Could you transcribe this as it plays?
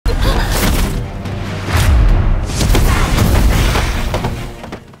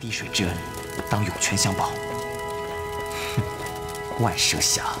一水之恩，当涌泉相报。哼，万蛇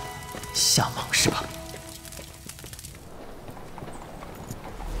侠，夏蟒是吧？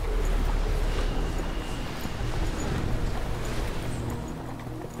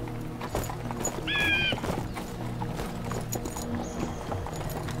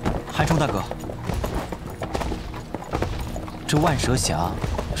韩冲大哥，这万蛇峡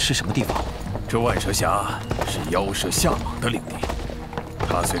是什么地方？这万蛇峡是妖蛇夏蟒的领地，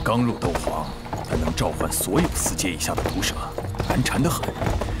他虽刚入斗皇，但能召唤所有4阶以下的毒蛇，难缠得很，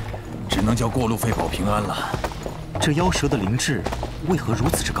只能叫过路费保平安了。这妖蛇的灵智为何如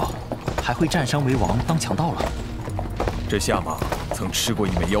此之高，还会占山为王当强盗了？这夏蟒曾吃过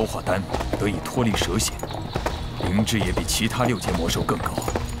一枚妖化丹，得以脱离蛇血，灵智也比其他6阶魔兽更高。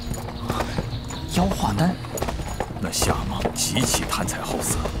妖化丹，那夏蟒极其贪财好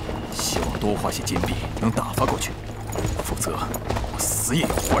色，希望多花些金币能打发过去，否则我死也要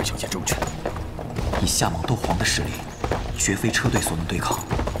护2小姐周全。以夏蟒斗皇的实力，绝非车队所能对抗。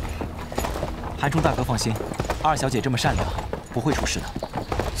韩冲大哥放心，2小姐这么善良，不会出事的。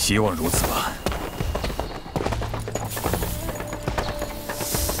希望如此吧。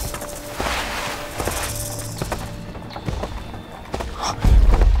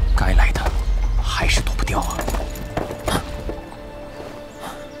该来的还是躲不掉啊！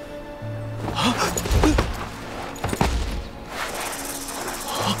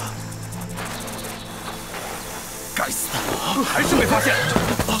该死的，还是没发现。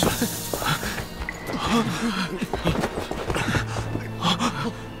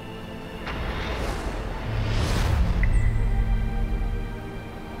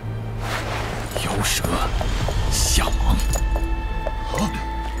妖蛇，夏蟒。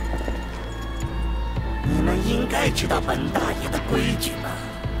你们应该知道本大爷的规矩吧？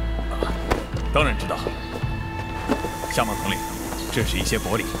当然知道。夏蟒统领，这是一些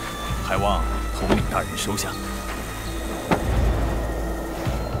薄礼，还望统领大人收下。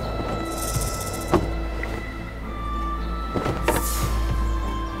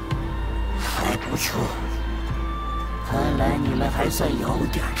还不错，看来你们还算有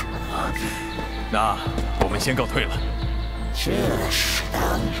点出息。那我们先告退了。这是当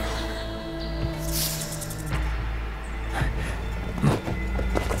然。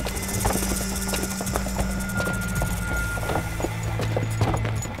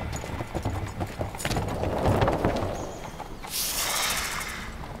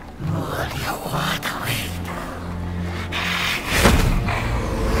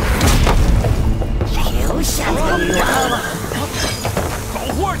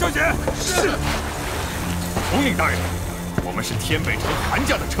天北城韩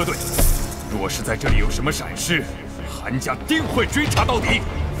家的车队，若是在这里有什么闪失，韩家定会追查到底。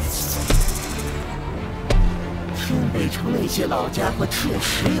天北城那些老家伙确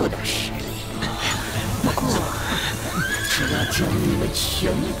实有点实力，不过只要将你们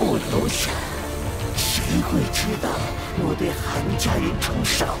全部留下，谁会知道我对韩家人出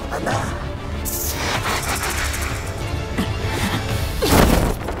手了呢？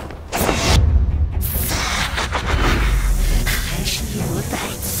带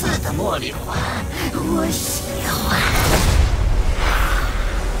刺的茉莉花，我喜欢。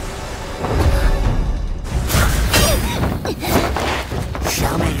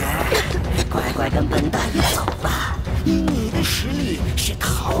小美人儿，乖乖跟本大爷走吧，你的实力是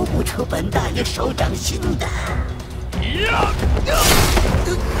逃不出本大爷手掌心的。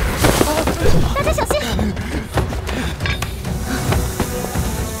大家小心！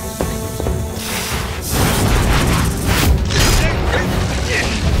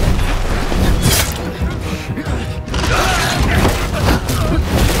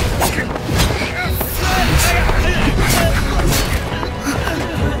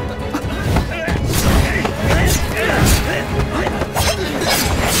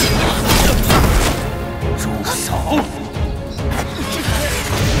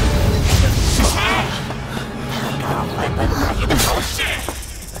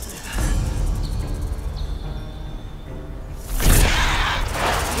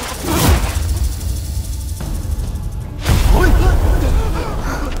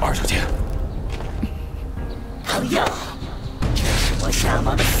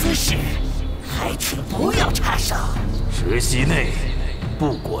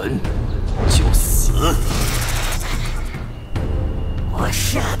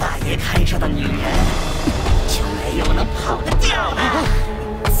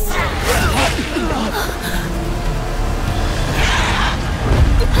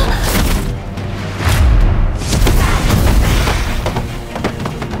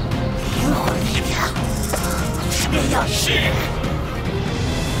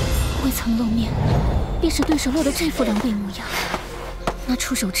曾露面，便是对手落得这副狼狈模样。那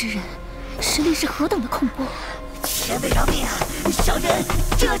出手之人，实力是何等的恐怖！前辈饶命啊！小人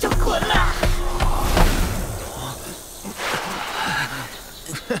这就滚了。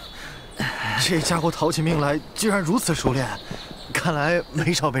这家伙逃起命来，居然如此熟练，看来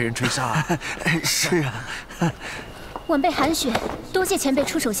没少被人追杀。是啊，晚辈韩雪，多谢前辈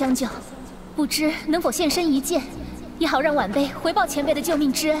出手相救，不知能否现身一见，也好让晚辈回报前辈的救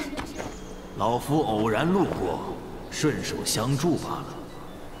命之恩。老夫偶然路过，顺手相助罢了，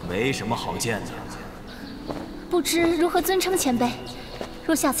没什么好见的。不知如何尊称前辈？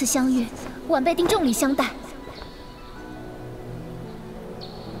若下次相遇，晚辈定重礼相待。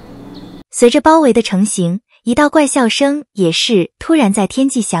随着包围的成型，一道怪笑声也是突然在天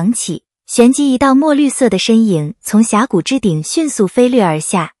际响起，旋即一道墨绿色的身影从峡谷之顶迅速飞掠而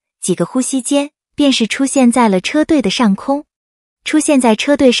下，几个呼吸间便是出现在了车队的上空。出现在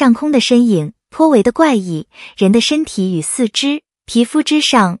车队上空的身影颇为的怪异，人的身体与四肢、皮肤之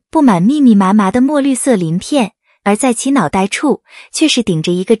上布满密密麻麻的墨绿色鳞片，而在其脑袋处却是顶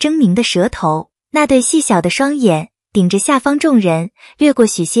着一个狰狞的蛇头，那对细小的双眼顶着下方众人，掠过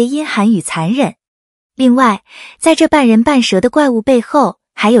许些阴寒与残忍。另外，在这半人半蛇的怪物背后，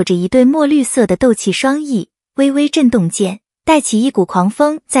还有着一对墨绿色的斗气双翼，微微震动间，带起一股狂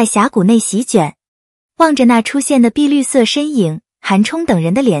风在峡谷内席卷。望着那出现的碧绿色身影，韩冲等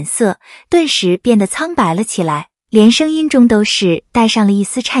人的脸色顿时变得苍白了起来，连声音中都是带上了一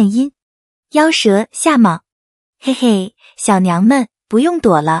丝颤音。妖蛇下蟒，嘿嘿，小娘们不用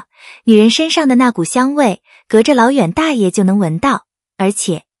躲了，女人身上的那股香味，隔着老远大爷就能闻到，而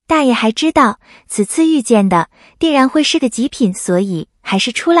且大爷还知道此次遇见的定然会是个极品，所以还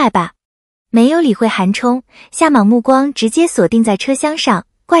是出来吧。没有理会韩冲，夏蟒目光直接锁定在车厢上，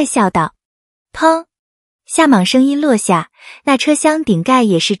怪笑道：砰！夏蟒声音落下，那车厢顶盖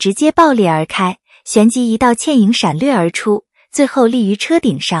也是直接爆裂而开，旋即一道倩影闪掠而出，最后立于车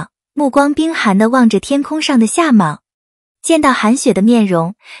顶上，目光冰寒地望着天空上的夏蟒。见到韩雪的面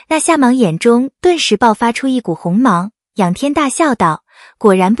容，那夏蟒眼中顿时爆发出一股红芒，仰天大笑道：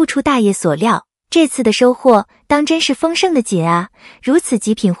果然不出大爷所料，这次的收获当真是丰盛的紧啊，如此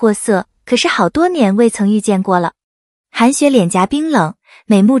极品货色，可是好多年未曾遇见过了。韩雪脸颊冰冷，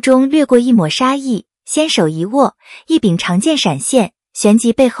美目中掠过一抹杀意，纤手一握，一柄长剑闪现，旋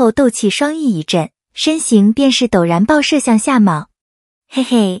即背后斗气双翼一震，身形便是陡然爆射向夏蟒。嘿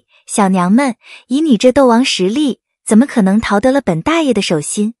嘿，小娘们，以你这斗王实力，怎么可能逃得了本大爷的手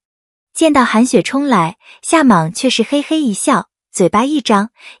心？见到韩雪冲来，夏蟒却是嘿嘿一笑，嘴巴一张，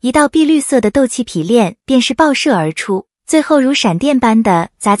一道碧绿色的斗气劈链便是爆射而出，最后如闪电般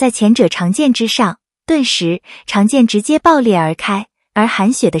的砸在前者长剑之上，顿时长剑直接爆裂而开，而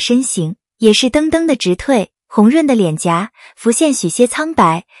韩雪的身形也是噔噔的直退，红润的脸颊浮现许些苍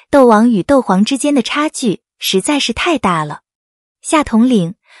白，斗王与斗皇之间的差距实在是太大了。夏统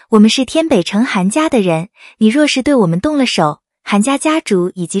领，我们是天北城韩家的人，你若是对我们动了手，韩家家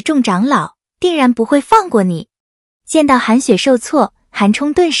主以及众长老定然不会放过你。见到韩雪受挫，韩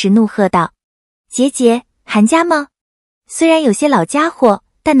冲顿时怒喝道：姐，韩家吗？虽然有些老家伙，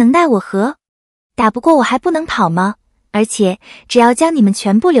但能奈我何？打不过我还不能跑吗？而且只要将你们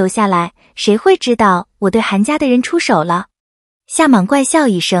全部留下来，谁会知道我对韩家的人出手了？夏蟒怪笑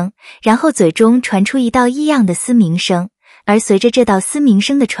一声，然后嘴中传出一道异样的嘶鸣声，而随着这道嘶鸣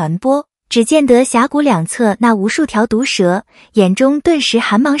声的传播，只见得峡谷两侧那无数条毒蛇眼中顿时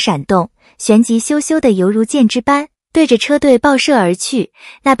寒芒闪动，旋即咻咻的犹如箭之般对着车队爆射而去，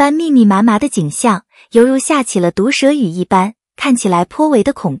那般密密麻麻的景象犹如下起了毒蛇雨一般，看起来颇为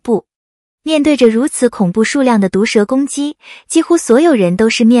的恐怖。面对着如此恐怖数量的毒蛇攻击，几乎所有人都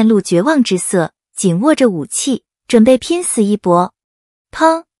是面露绝望之色，紧握着武器，准备拼死一搏。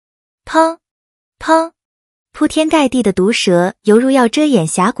砰砰砰，铺天盖地的毒蛇犹如要遮掩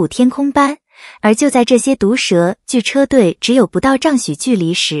峡谷天空般，而就在这些毒蛇距车队只有不到丈许距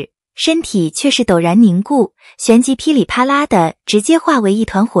离时，身体却是陡然凝固，旋即噼里啪啦的直接化为一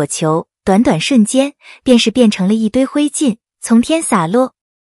团火球，短短瞬间便是变成了一堆灰烬，从天洒落。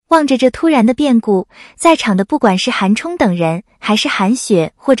望着这突然的变故，在场的不管是韩冲等人，还是韩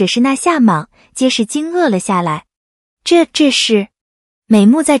雪，或者是那夏蟒，皆是惊愕了下来。这是？美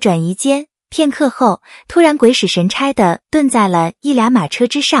目在转移间，片刻后，突然鬼使神差的顿在了一辆马车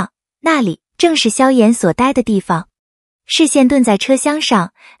之上，那里正是萧炎所待的地方。视线顿在车厢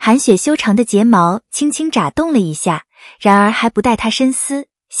上，韩雪修长的睫毛轻轻眨动了一下，然而还不待她深思，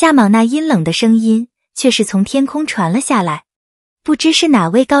夏蟒那阴冷的声音却是从天空传了下来。不知是哪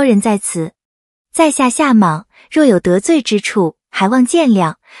位高人在此？在下夏蟒，若有得罪之处，还望见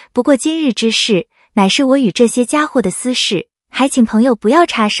谅。不过今日之事，乃是我与这些家伙的私事，还请朋友不要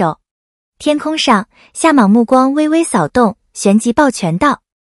插手。天空上，夏莽目光微微扫动，旋即抱拳道：“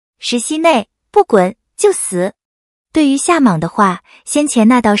时息内，不滚就死。”对于夏莽的话，先前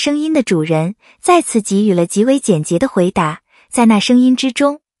那道声音的主人再次给予了极为简洁的回答。在那声音之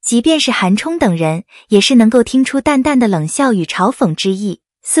中，即便是韩冲等人，也是能够听出淡淡的冷笑与嘲讽之意，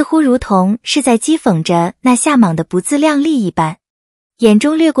似乎如同是在讥讽着那夏莽的不自量力一般。眼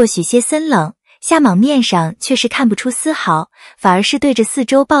中掠过许些森冷，夏莽面上却是看不出丝毫，反而是对着四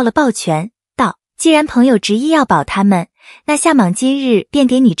周抱了抱拳，道：“既然朋友执意要保他们，那夏莽今日便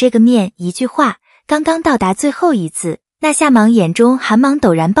给你这个面。”一句话刚刚到达最后一字，那夏莽眼中寒芒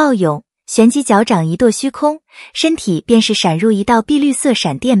陡然暴涌，旋即脚掌一跺虚空，身体便是闪入一道碧绿色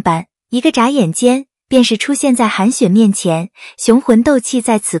闪电般，一个眨眼间便是出现在韩雪面前，雄浑斗气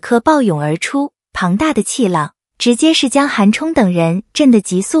在此刻暴涌而出，庞大的气浪直接是将韩冲等人震得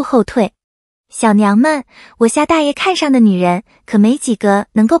急速后退。小娘们，我夏大爷看上的女人可没几个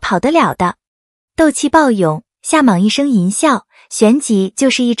能够跑得了的。斗气暴涌，夏莽一声淫笑，旋即就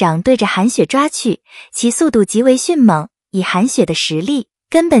是一掌对着韩雪抓去，其速度极为迅猛，以韩雪的实力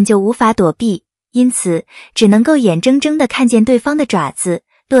根本就无法躲避，因此只能够眼睁睁地看见对方的爪子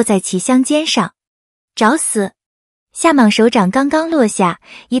落在其香肩上。找死！夏莽手掌刚刚落下，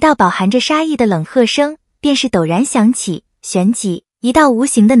一道饱含着杀意的冷喝声便是陡然响起，旋即一道无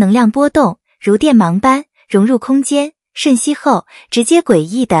形的能量波动如电芒般融入空间，瞬息后直接诡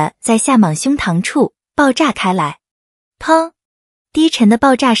异地在夏莽胸膛处爆炸开来。砰！低沉的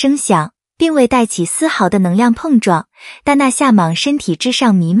爆炸声响并未带起丝毫的能量碰撞，但那夏莽身体之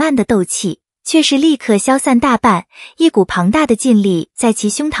上弥漫的斗气却是立刻消散大半，一股庞大的劲力在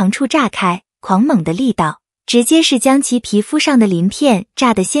其胸膛处炸开，狂猛的力道直接是将其皮肤上的鳞片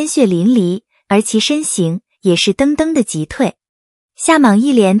炸得鲜血淋漓，而其身形也是噔噔的急退。夏莽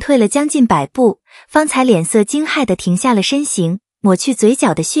一连退了将近100步，方才脸色惊骇地停下了身形，抹去嘴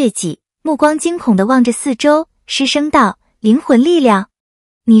角的血迹，目光惊恐地望着四周，失声道：“灵魂力量，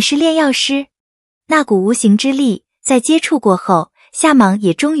你是炼药师？”那股无形之力在接触过后，夏莽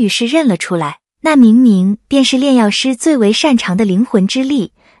也终于是认了出来，那明明便是炼药师最为擅长的灵魂之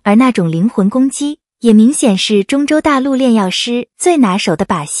力，而那种灵魂攻击也明显是中州大陆炼药师最拿手的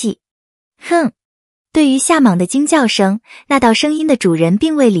把戏。哼！对于夏莽的惊叫声，那道声音的主人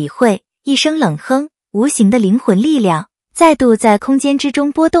并未理会，一声冷哼，无形的灵魂力量再度在空间之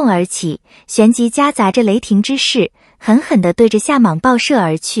中波动而起，旋即夹杂着雷霆之势，狠狠地对着夏莽爆射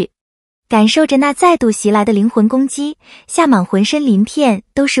而去。感受着那再度袭来的灵魂攻击，夏莽浑身鳞片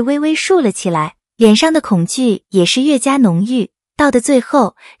都是微微竖了起来，脸上的恐惧也是越加浓郁，到的最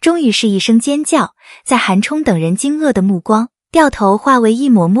后终于是一声尖叫，在韩冲等人惊愕的目光掉头化为一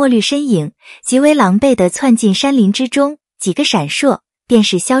抹墨绿身影，极为狼狈地窜进山林之中，几个闪烁便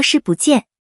是消失不见。